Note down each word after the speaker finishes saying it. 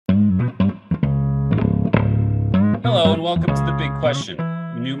Hello, and welcome to The Big Question,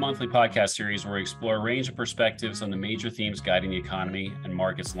 a new monthly podcast series where we explore a range of perspectives on the major themes guiding the economy and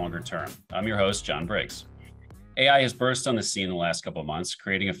markets longer term. I'm your host, John Briggs. AI has burst on the scene in the last couple of months,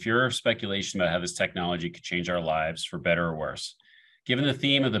 creating a furor of speculation about how this technology could change our lives for better or worse. Given the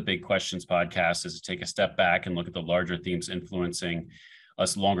theme of the Big Questions podcast is to take a step back and look at the larger themes influencing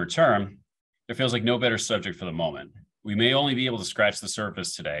us longer term, there feels like no better subject for the moment. We may only be able to scratch the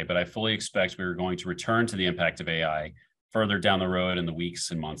surface today, but I fully expect we are going to return to the impact of AI further down the road in the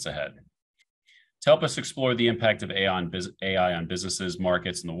weeks and months ahead. To help us explore the impact of AI on businesses,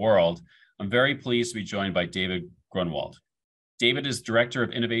 markets, and the world, I'm very pleased to be joined by David Grunwald. David is Director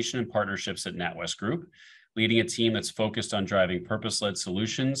of Innovation and Partnerships at NatWest Group, leading a team that's focused on driving purpose-led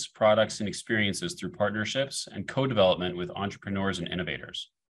solutions, products, and experiences through partnerships and co-development with entrepreneurs and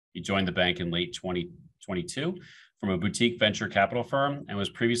innovators. He joined the bank in late 2022 from a boutique venture capital firm and was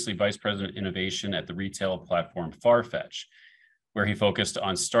previously Vice President Innovation at the retail platform Farfetch, where he focused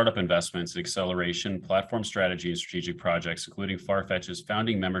on startup investments and acceleration, platform strategy, and strategic projects, including Farfetch's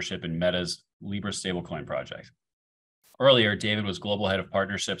founding membership in Meta's Libra stablecoin project. Earlier, David was Global Head of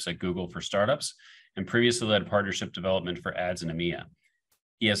Partnerships at Google for Startups and previously led partnership development for ads in EMEA.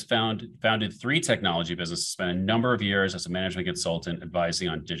 He has founded 3 technology businesses, spent a number of years as a management consultant advising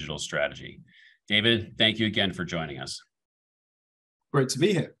on digital strategy. David, thank you again for joining us. Great to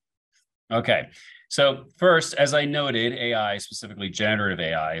be here. Okay, so first, as I noted, AI, specifically generative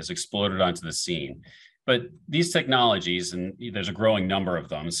AI, has exploded onto the scene. But these technologies, and there's a growing number of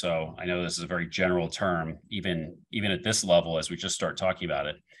them, so I know this is a very general term, even at this level, as we just start talking about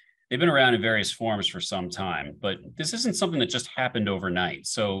it, they've been around in various forms for some time, but this isn't something that just happened overnight.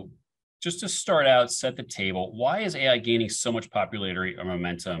 So just to start out, set the table, why is AI gaining so much popularity or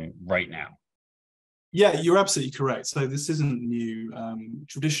momentum right now? Yeah, you're absolutely correct. So this isn't new.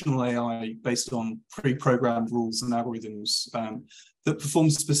 Traditional AI based on pre-programmed rules and algorithms that perform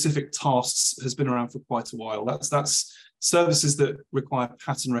specific tasks has been around for quite a while. That's services that require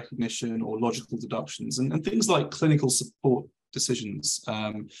pattern recognition or logical deductions and things like clinical support decisions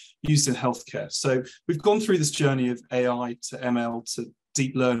used in healthcare. So we've gone through this journey of AI to ML to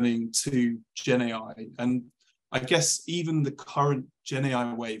deep learning to Gen AI. And I guess even the current Gen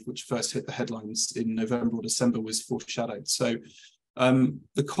AI wave, which first hit the headlines in November or December, was foreshadowed. So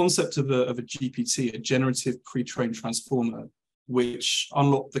the concept of a GPT, a generative pre-trained transformer, which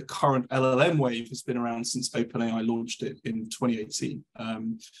unlocked the current LLM wave, has been around since OpenAI launched it in 2018.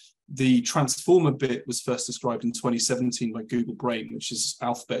 The transformer bit was first described in 2017 by Google Brain, which is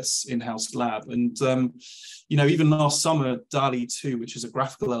Alphabet's in-house lab. And, even last summer, DALL-E 2, which is a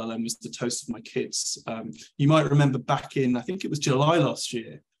graphical LLM, was the toast of my kids. You might remember back in, I think it was July last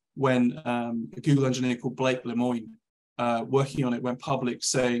year, when a Google engineer called Blake Lemoine, working on it, went public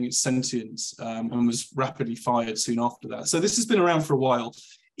saying it's sentient and was rapidly fired soon after that. So this has been around for a while,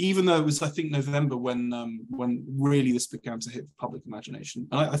 even though it was, I think, November when really this began to hit the public imagination.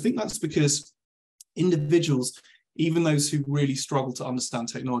 And I think that's because individuals, even those who really struggle to understand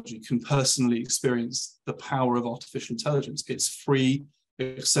technology, can personally experience the power of artificial intelligence. It's free,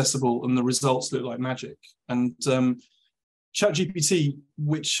 accessible, and the results look like magic. And ChatGPT,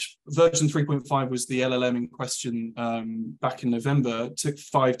 which version 3.5 was the LLM in question back in November, took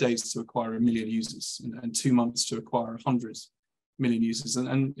 5 days to acquire 1 million users and 2 months to acquire 100 million users.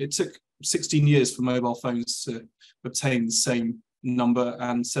 And it took 16 years for mobile phones to obtain the same number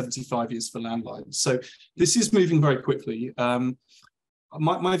and 75 years for landlines. So this is moving very quickly.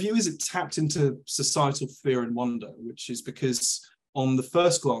 My view is it tapped into societal fear and wonder, which is because on the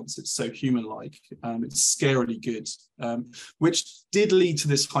first glance, it's so human-like, it's scarily good, which did lead to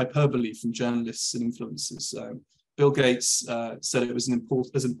this hyperbole from journalists and influencers. Bill Gates said it was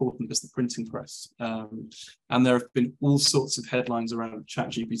as important as the printing press. And there have been all sorts of headlines around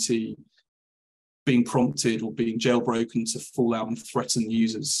ChatGPT being prompted or being jailbroken to fall out and threaten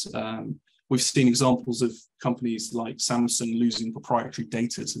users. We've seen examples of companies like Samsung losing proprietary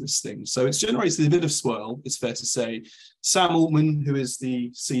data to this thing. So it's generated a bit of swirl, it's fair to say. Sam Altman, who is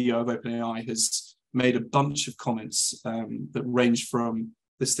the CEO of OpenAI, has made a bunch of comments that range from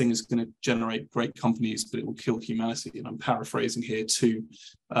this thing is going to generate great companies, but it will kill humanity. And I'm paraphrasing here to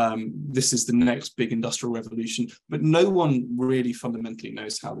this is the next big industrial revolution. But no one really fundamentally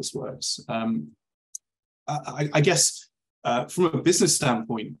knows how this works. I guess from a business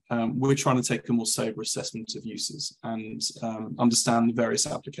standpoint, we're trying to take a more sober assessment of uses and understand the various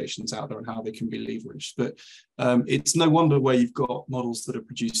applications out there and how they can be leveraged. But it's no wonder where you've got models that are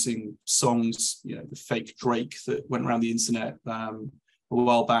producing songs, the fake Drake that went around the internet a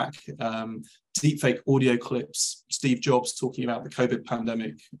while back, deepfake audio clips, Steve Jobs talking about the COVID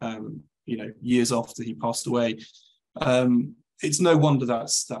pandemic, years after he passed away. It's no wonder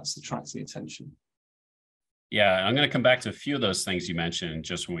that's attracting attention. Yeah, I'm going to come back to a few of those things you mentioned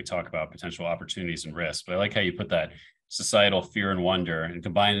just when we talk about potential opportunities and risks. But I like how you put that societal fear and wonder and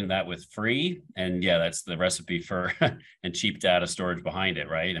combining that with free. And yeah, that's the recipe for and cheap data storage behind it,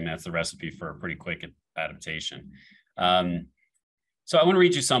 right? I mean, that's the recipe for a pretty quick adaptation. So I want to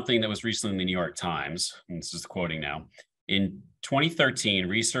read you something that was recently in the New York Times. And this is quoting now. In 2013,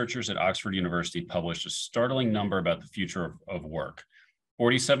 researchers at Oxford University published a startling number about the future of work.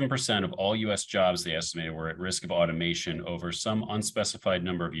 47% of all US jobs, they estimated, were at risk of automation over some unspecified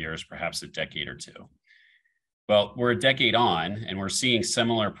number of years, perhaps a decade or two. Well, we're a decade on, and we're seeing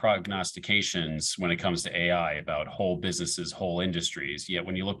similar prognostications when it comes to AI about whole businesses, whole industries. Yet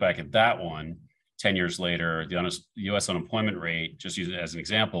when you look back at that one, 10 years later, the US unemployment rate, just use it as an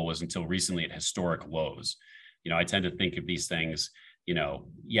example, was until recently at historic lows. I tend to think of these things,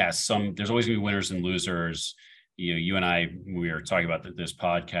 yes, there's always gonna be winners and losers. You and I, we were talking about this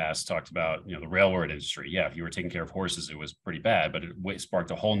podcast, talked about, the railroad industry. Yeah, if you were taking care of horses, it was pretty bad, but it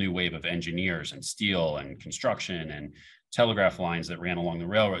sparked a whole new wave of engineers and steel and construction and telegraph lines that ran along the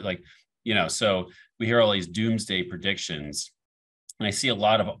railroad. So we hear all these doomsday predictions. And I see a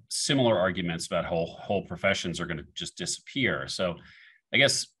lot of similar arguments about whole professions are going to just disappear. So I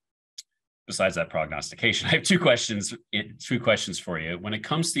guess besides that prognostication, I have two questions for you. When it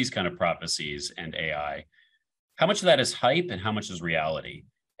comes to these kind of prophecies and AI, how much of that is hype and how much is reality?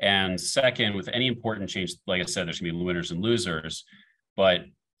 And second, with any important change, like I said, there's going to be winners and losers, but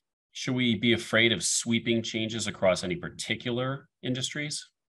should we be afraid of sweeping changes across any particular industries?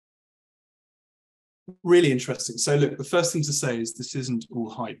 Really interesting. So look, the first thing to say is this isn't all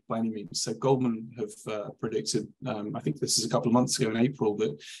hype by any means. So Goldman have predicted, I think this is a couple of months ago in April,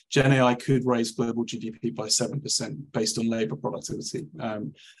 that Gen AI could raise global GDP by 7% based on labor productivity,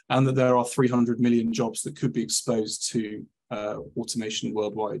 and that there are 300 million jobs that could be exposed to automation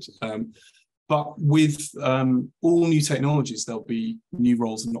worldwide. But with all new technologies, there'll be new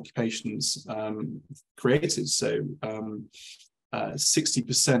roles and occupations created. So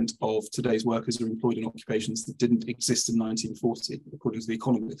 60% of today's workers are employed in occupations that didn't exist in 1940, according to The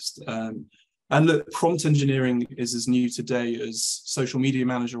Economist. And look, prompt engineering is as new today as social media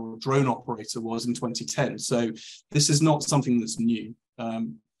manager or drone operator was in 2010. So this is not something that's new.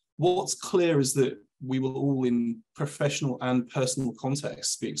 What's clear is that we will all, in professional and personal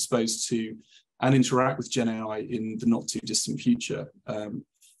contexts, be exposed to and interact with Gen AI in the not too distant future.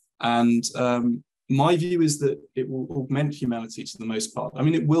 My view is that it will augment humanity to the most part. I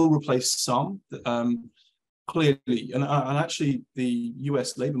mean, it will replace some, clearly. And actually, the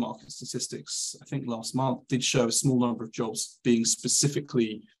US labor market statistics, I think last month, did show a small number of jobs being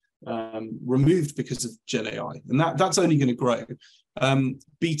specifically removed because of Gen AI. And that's only going to grow.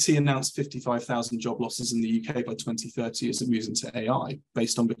 BT announced 55,000 job losses in the UK by 2030 as it moves into AI,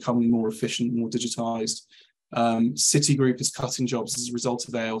 based on becoming more efficient, more digitized. Citigroup is cutting jobs as a result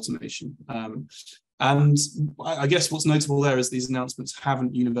of AI automation. And I guess what's notable there is these announcements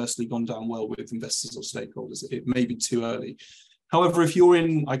haven't universally gone down well with investors or stakeholders. It may be too early. However, if you're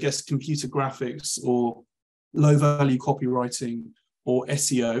in, I guess, computer graphics or low-value copywriting or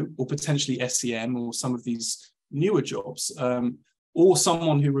SEO or potentially SEM or some of these newer jobs, or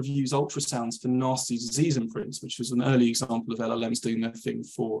someone who reviews ultrasounds for nasty disease imprints, which was an early example of LLMs doing their thing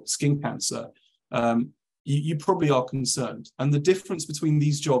for skin cancer, you probably are concerned. And the difference between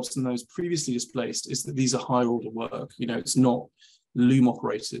these jobs and those previously displaced is that these are higher order work. It's not loom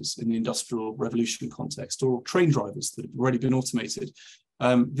operators in the industrial revolution context or train drivers that have already been automated.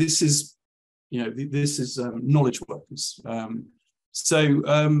 This is knowledge workers.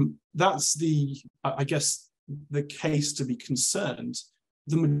 That's I guess, the case to be concerned.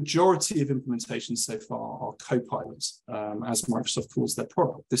 The majority of implementations so far are copilots, as Microsoft calls their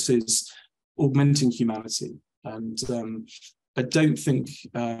product. This is augmenting humanity. And I don't think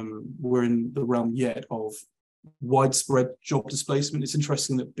we're in the realm yet of widespread job displacement. It's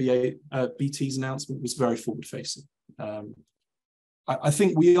interesting that BT's announcement was very forward-facing. I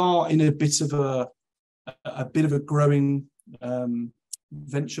think we are in a bit of a growing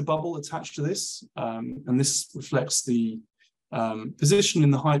venture bubble attached to this, and this reflects the position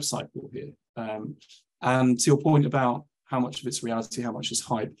in the hype cycle here. And to your point about how much of it's reality, how much is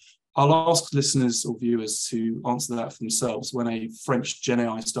hype, I'll ask listeners or viewers to answer that for themselves. When a French Gen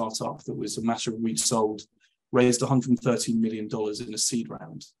AI startup that was a matter of weeks old raised $113 million in a seed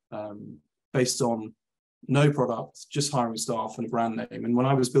round, based on no product, just hiring staff and a brand name. And when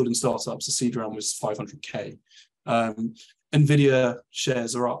I was building startups, the seed round was 500K. NVIDIA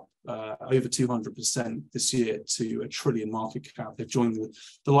shares are up over 200% this year to $1 trillion market cap. They've joined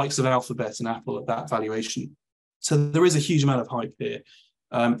the likes of Alphabet and Apple at that valuation. So there is a huge amount of hype here.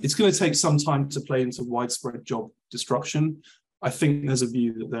 It's going to take some time to play into widespread job destruction. I think there's a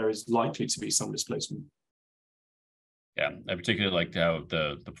view that there is likely to be some displacement. Yeah, I particularly liked how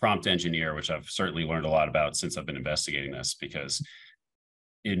the prompt engineer, which I've certainly learned a lot about since I've been investigating this, because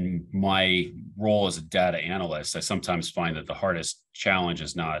in my role as a data analyst, I sometimes find that the hardest challenge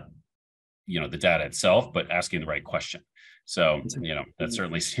is not, the data itself, but asking the right question. So, that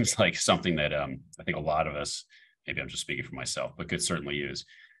certainly seems like something that I think a lot of us, maybe I'm just speaking for myself, but could certainly use.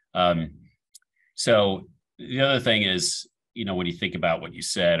 So the other thing is, when you think about what you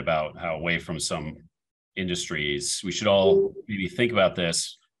said about how away from some industries, we should all maybe think about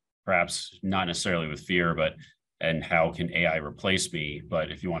this, perhaps not necessarily with fear, but and how can AI replace me?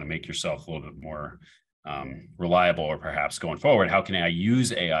 But if you want to make yourself a little bit more reliable, or perhaps going forward, how can I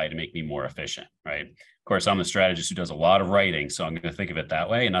use AI to make me more efficient, right? Of course, I'm the strategist who does a lot of writing, so I'm going to think of it that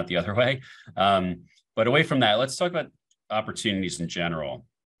way and not the other way. But away from that, let's talk about opportunities in general.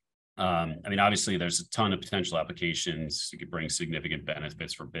 Obviously, there's a ton of potential applications. You could bring significant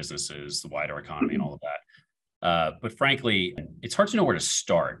benefits for businesses, the wider economy, and all of that. But frankly, it's hard to know where to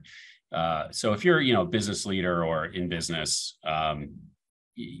start. So if you're, a business leader or in business,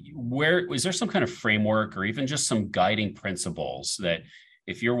 where is there some kind of framework or even just some guiding principles that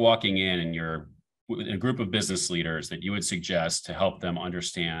if you're walking in and you're in a group of business leaders that you would suggest to help them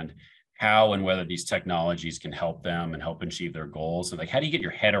understand how and whether these technologies can help them and help achieve their goals? And how do you get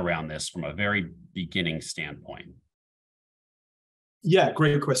your head around this from a very beginning standpoint? Yeah,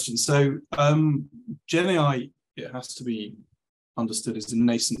 great question. So Gen AI, it has to be understood as a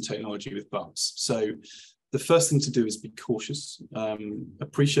nascent technology with bugs. So the first thing to do is be cautious,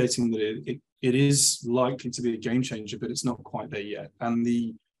 appreciating that it is likely to be a game changer, but it's not quite there yet. And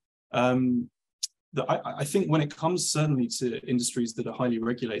I think when it comes certainly to industries that are highly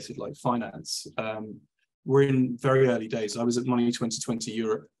regulated, like finance, we're in very early days. I was at Money 2020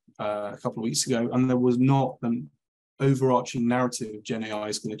 Europe a couple of weeks ago, and there was not an overarching narrative of Gen AI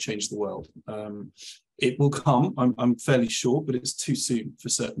is going to change the world. It will come, I'm fairly sure, but it's too soon for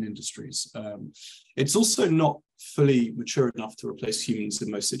certain industries. It's also not fully mature enough to replace humans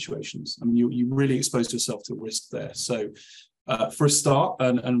in most situations. You really expose yourself to a risk there. So for a start,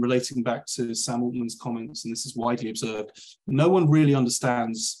 and relating back to Sam Altman's comments, and this is widely observed, no one really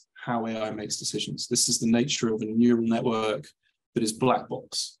understands how AI makes decisions. This is the nature of a neural network that is black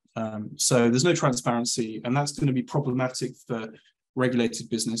box. So there's no transparency, and that's going to be problematic for regulated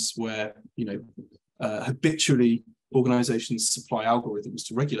business where, habitually organizations supply algorithms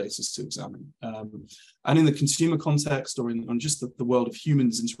to regulators to examine. And in the consumer context, or in just the world of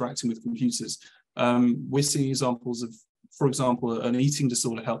humans interacting with computers, we're seeing examples of, for example, an eating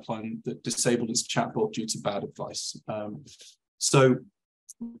disorder helpline that disabled its chatbot due to bad advice. So,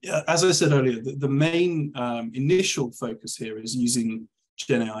 as I said earlier, the main initial focus here is using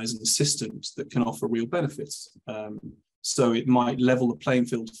Gen AI as an assistant that can offer real benefits. So it might level the playing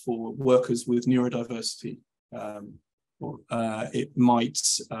field for workers with neurodiversity. Or it might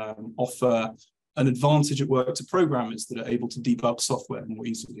offer an advantage at work to programmers that are able to debug software more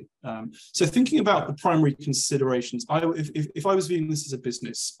easily. So thinking about the primary considerations, if I was viewing this as a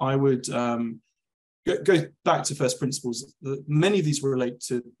business, I would go back to first principles. Many of these relate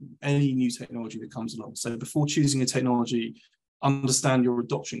to any new technology that comes along. So before choosing a technology, understand your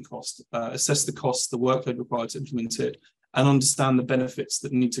adoption cost, assess the costs, the workload required to implement it, and understand the benefits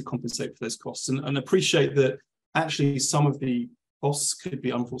that need to compensate for those costs, and appreciate that actually some of the costs could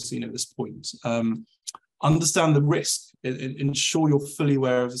be unforeseen at this point. Understand the risk, ensure you're fully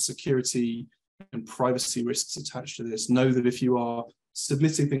aware of the security and privacy risks attached to this. Know that if you are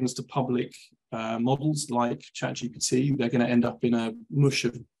submitting things to public models like ChatGPT, they're going to end up in a mush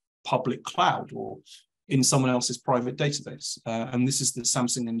of public cloud or in someone else's private database. And this is the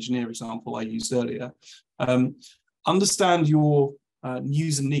Samsung engineer example I used earlier. Understand your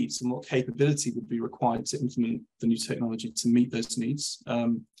user needs and what capability would be required to implement the new technology to meet those needs.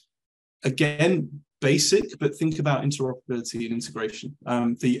 Again, basic, but think about interoperability and integration.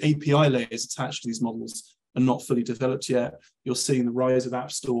 The API layers attached to these models are not fully developed yet. You're seeing the rise of app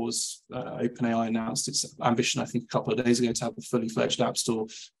stores. OpenAI announced its ambition, I think, a couple of days ago to have a fully fledged app store,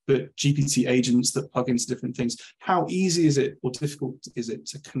 but GPT agents that plug into different things. How easy is it or difficult is it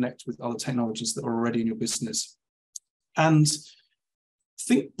to connect with other technologies that are already in your business? And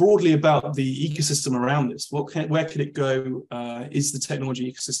think broadly about the ecosystem around this. Where could it go? Is the technology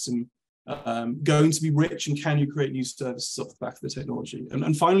ecosystem going to be rich, and can you create new services off the back of the technology?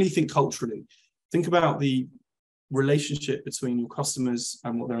 And finally, think culturally. Think about the relationship between your customers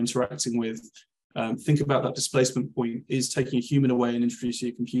and what they're interacting with. Think about that displacement point. Is taking a human away and introducing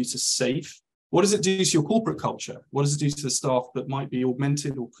a computer safe? What does it do to your corporate culture? What does it do to the staff that might be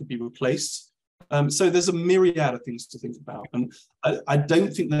augmented or could be replaced? So there's a myriad of things to think about. And I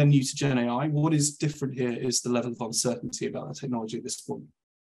don't think they're new to Gen AI. What is different here is the level of uncertainty about the technology at this point.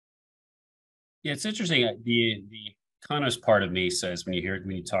 Yeah, it's interesting. The economist part of me says when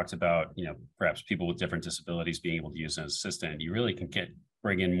you talked about, perhaps people with different disabilities being able to use an assistant, you really can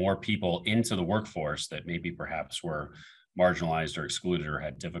bring in more people into the workforce that maybe perhaps were marginalized or excluded or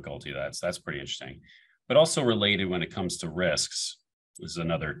had difficulty. That's pretty interesting. But also related when it comes to risks, this is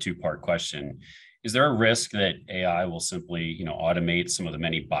another two-part question. Is there a risk that AI will simply, automate some of the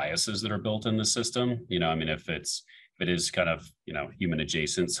many biases that are built in the system? If it is kind of, human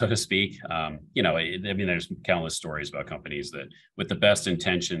adjacent, so to speak. There's countless stories about companies that with the best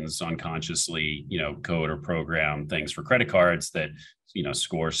intentions unconsciously, code or program things for credit cards that,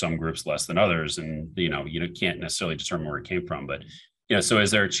 score some groups less than others. And, you can't necessarily determine where it came from. But, so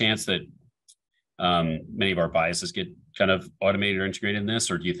is there a chance that many of our biases get kind of automated or integrated in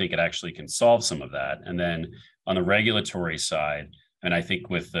this, or do you think it actually can solve some of that? And then on the regulatory side, and I think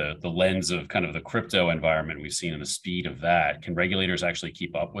with the lens of kind of the crypto environment we've seen and the speed of that, can regulators actually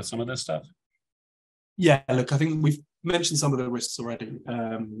keep up with some of this stuff? Yeah, look, I think we've mentioned some of the risks already,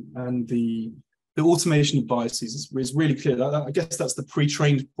 and the automation of biases is really clear. I guess that's the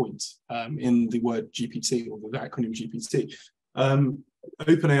pre-trained point in the word GPT, or the acronym GPT.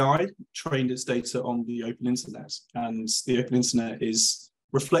 OpenAI trained its data on the open internet, and the open internet is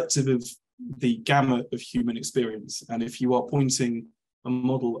reflective of the gamut of human experience. And if you are pointing a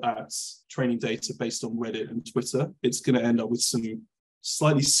model at training data based on Reddit and Twitter, it's going to end up with some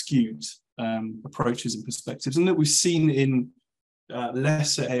slightly skewed approaches and perspectives. And that we've seen in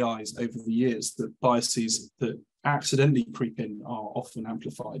lesser AIs over the years, that biases that accidentally creep in are often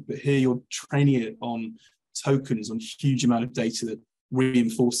amplified. But here you're training it on tokens, on huge amount of data that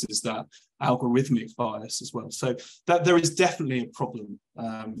reinforces that algorithmic bias as well. So that there is definitely a problem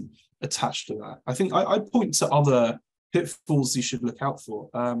attached to that. I think I point to other pitfalls you should look out for.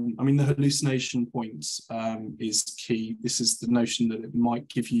 The hallucination point is key. This is the notion that it might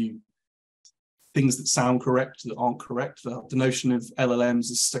give you things that sound correct that aren't correct. The notion of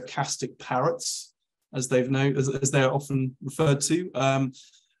LLMs as stochastic parrots, as they're often referred to.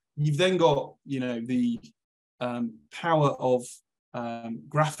 You've then got the power of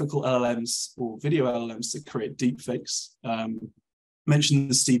graphical LLMs or video LLMs to create deepfakes. Mentioned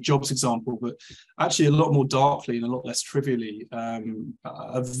the Steve Jobs example, but actually a lot more darkly and a lot less trivially,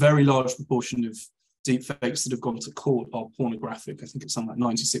 a very large proportion of deepfakes that have gone to court are pornographic. I think it's something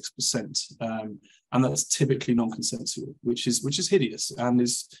like 96%, and that's typically non-consensual, which is hideous and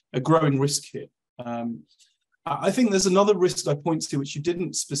is a growing risk here. I think there's another risk I point to, which you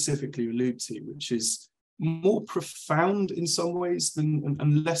didn't specifically allude to, which is more profound in some ways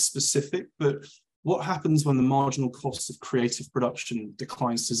and less specific. But what happens when the marginal cost of creative production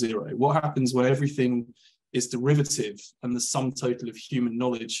declines to zero? What happens when everything is derivative and the sum total of human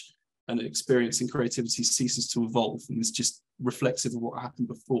knowledge and experience and creativity ceases to evolve and is just reflexive of what happened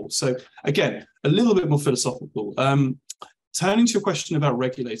before? So again, a little bit more philosophical. Turning to your question about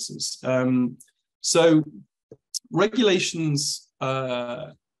regulators. So regulations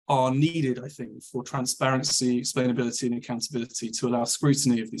are needed, I think, for transparency, explainability, and accountability to allow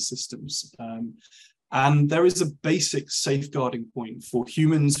scrutiny of these systems. And there is a basic safeguarding point for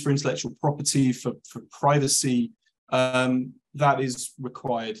humans, for intellectual property, for privacy, that is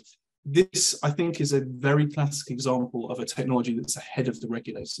required. This, I think, is a very classic example of a technology that's ahead of the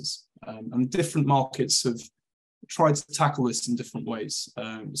regulators. And different markets have tried to tackle this in different ways.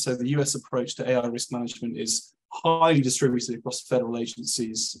 So the US approach to AI risk management is highly distributed across federal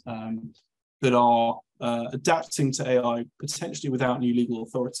agencies that are adapting to AI potentially without new legal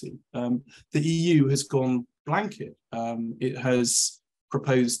authority. The EU has gone blanket. It has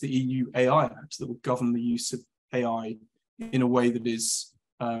proposed the EU AI Act that will govern the use of AI in a way that is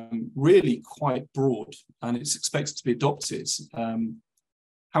really quite broad, and it's expected to be adopted.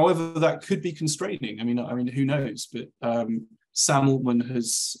 However, that could be constraining. I mean, who knows? But Sam Altman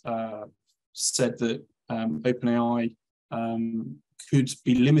has said that OpenAI could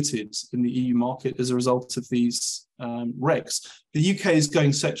be limited in the EU market as a result of these regs. The UK is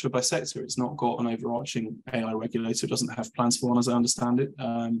going sector by sector. It's not got an overarching AI regulator. It doesn't have plans for one, as I understand it,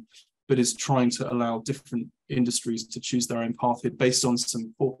 but is trying to allow different industries to choose their own path here based on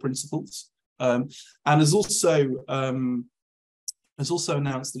some core principles. And has also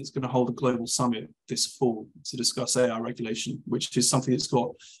announced that it's going to hold a global summit this fall to discuss AI regulation, which is something that's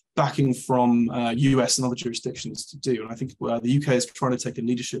got backing from US and other jurisdictions to do. And I think the UK is trying to take a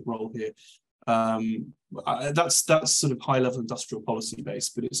leadership role here That's sort of high level industrial policy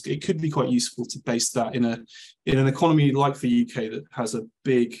based, but it could be quite useful to base that in an economy like the UK that has a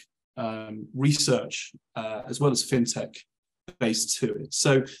big research as well as fintech base to it.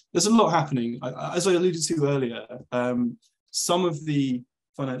 So there's a lot happening. As I alluded to earlier, some of the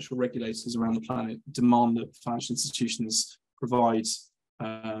financial regulators around the planet demand that financial institutions provide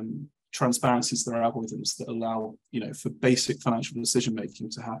transparency to their algorithms that allow, for basic financial decision making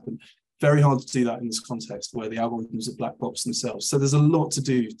to happen. Very hard to do that in this context where the algorithms are black box themselves. So there's a lot to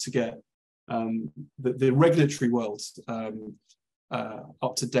do to get the regulatory world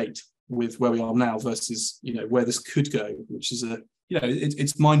up to date with where we are now versus where this could go, which is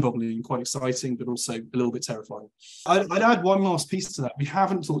it's mind-boggling and quite exciting, but also a little bit terrifying. I'd add one last piece to that. We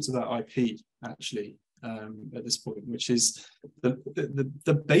haven't talked about IP actually at this point, which is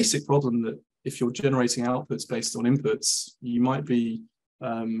the basic problem that if you're generating outputs based on inputs, you might be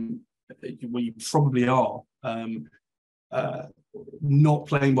well, you probably are not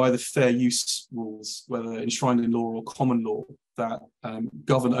playing by the fair use rules, whether enshrined in law or common law, that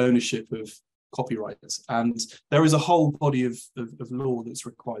govern ownership of copyrights. And there is a whole body of law that's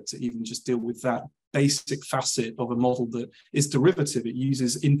required to even just deal with that basic facet of a model that is derivative. It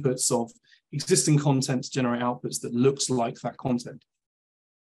uses inputs of existing content to generate outputs that looks like that content.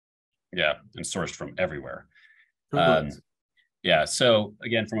 Yeah, and sourced from everywhere. Yeah. So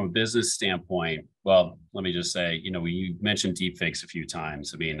again, from a business standpoint, well, let me just say, you mentioned deepfakes a few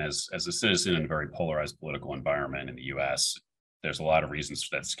times. I mean, as a citizen in a very polarized political environment in the US, there's a lot of reasons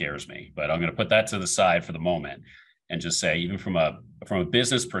that scares me, but I'm going to put that to the side for the moment and just say, even from a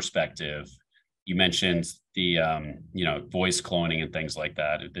business perspective, you mentioned the voice cloning and things like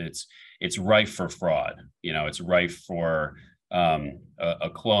that. It's rife for fraud. It's rife for a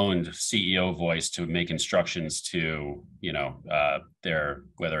cloned CEO voice to make instructions to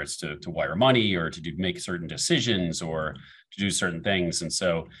whether it's to wire money or to make certain decisions or to do certain things. And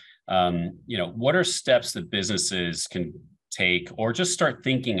so what are steps that businesses can take or just start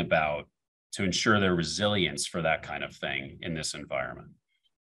thinking about to ensure their resilience for that kind of thing in this environment?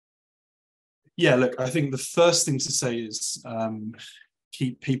 Yeah, look, I think the first thing to say is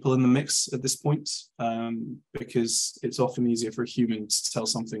keep people in the mix at this point, because it's often easier for a human to tell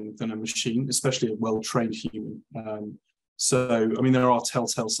something than a machine, especially a well-trained human. So, I mean, there are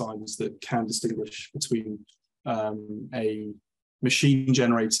telltale signs that can distinguish between a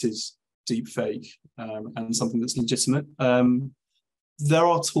machine-generated deepfake and something that's legitimate. There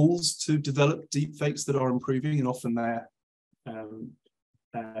are tools to develop deepfakes that are improving, and often they're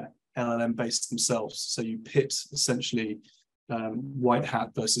LLM based themselves. So you pit essentially white hat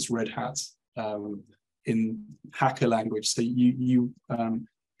versus red hat in hacker language. So you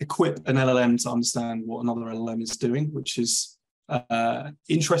equip an LLM to understand what another LLM is doing, which is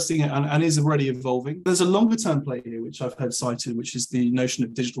interesting and is already evolving. There's a longer term play here, which I've heard cited, which is the notion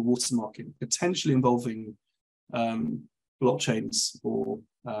of digital watermarking, potentially involving blockchains or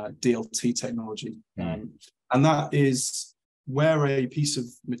DLT technology. And that is where a piece of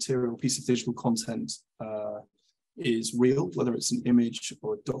material, piece of digital content is real, whether it's an image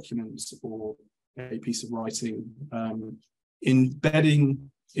or a document or a piece of writing, embedding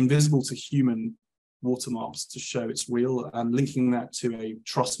invisible to human watermarks to show it's real and linking that to a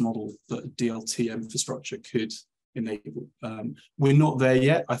trust model that a DLT infrastructure could enable. We're not there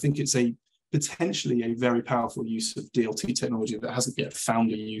yet. I think it's potentially a very powerful use of DLT technology that hasn't yet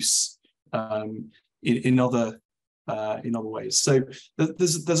found a use in other ways. So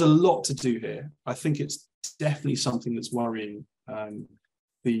there's a lot to do here. I think it's definitely something that's worrying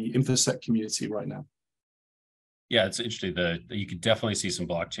the InfoSec community right now. Yeah, it's interesting that you could definitely see some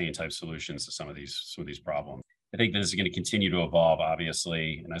blockchain type solutions to some of these problems. I think this is going to continue to evolve,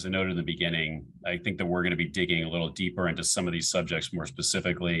 obviously. And as I noted in the beginning, I think that we're going to be digging a little deeper into some of these subjects more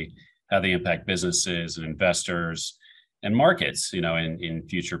specifically, how they impact businesses and investors and markets, in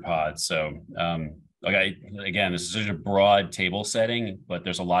future pods. So again, this is such a broad table setting, but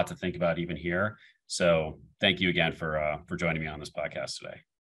there's a lot to think about even here. So thank you again for joining me on this podcast today.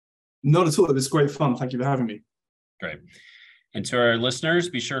 Not at all. It was great fun. Thank you for having me. Great. And to our listeners,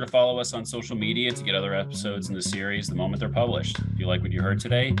 be sure to follow us on social media to get other episodes in the series the moment they're published. If you like what you heard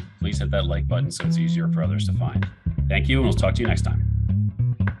today, please hit that like button so it's easier for others to find. Thank you, and we'll talk to you next time.